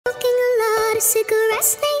of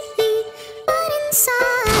cigarettes lately, but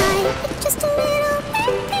inside, it's just a little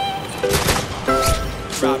baby.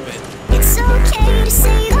 Drop it. It's okay to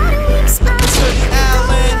say that a weak spot.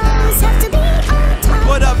 Allen. Have to be on top.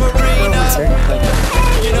 What up, Marina?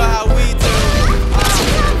 You know how we do.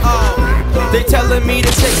 They telling me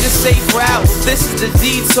to take the safe route. This is the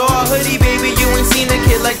detour. Hoodie baby, you ain't seen a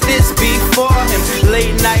kid like this before him.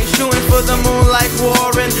 Late night shooting for the moon like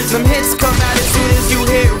Warren. Them hits come out as soon as you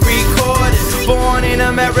hit record. Born in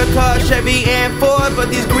America, Chevy and Ford,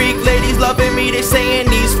 but these Greek ladies loving me. They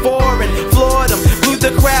saying he's foreign. Floored them, glued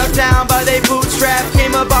the crowd down by they bootstrap.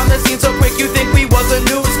 Came up on the scene so quick you think we was a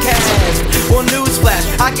newscast. Well, newsflash,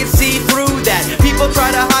 I can see through that. People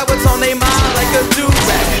try to hide what's on their mind like a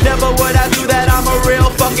do-rag. Never would I do that, I'm a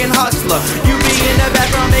real fucking hustler. You be in the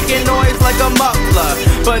background making noise like a muffler,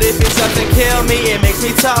 but if it doesn't kill me, it makes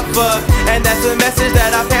me tougher. And that's the message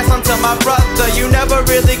that I pass on to my brother. You never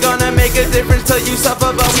really gonna make a difference till you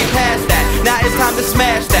suffer, but we passed that. Now it's time to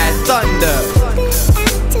smash that thunder.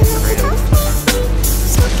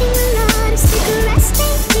 Smoking a lot of cigarettes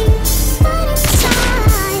lately, but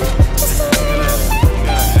inside, just a little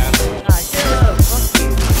baby.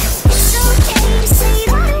 It's okay to say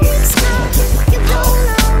that a weak spot. You don't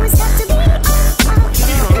always have to be on top.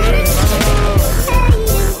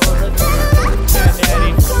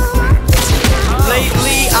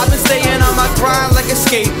 Lately, I've been staying on my grind like a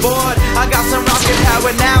skateboard. I got some rockin'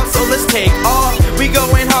 power now, so let's take off. We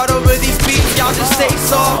going hard over these beats, y'all just stay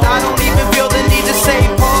soft. I don't even feel the need to say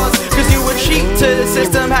pause, cause you were cheap to the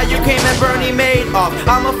system, how you came and Bernie made off.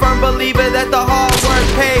 I'm a firm believer that the hard work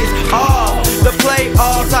pays off. The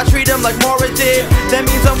playoffs, I treat them like Mora did. That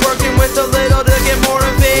means I'm working with a little to get more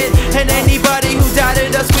of it. And anybody who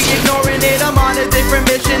doubted us, we ignoring it. I'm on a different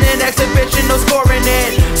mission, an exhibition, no scoring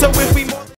it. So if we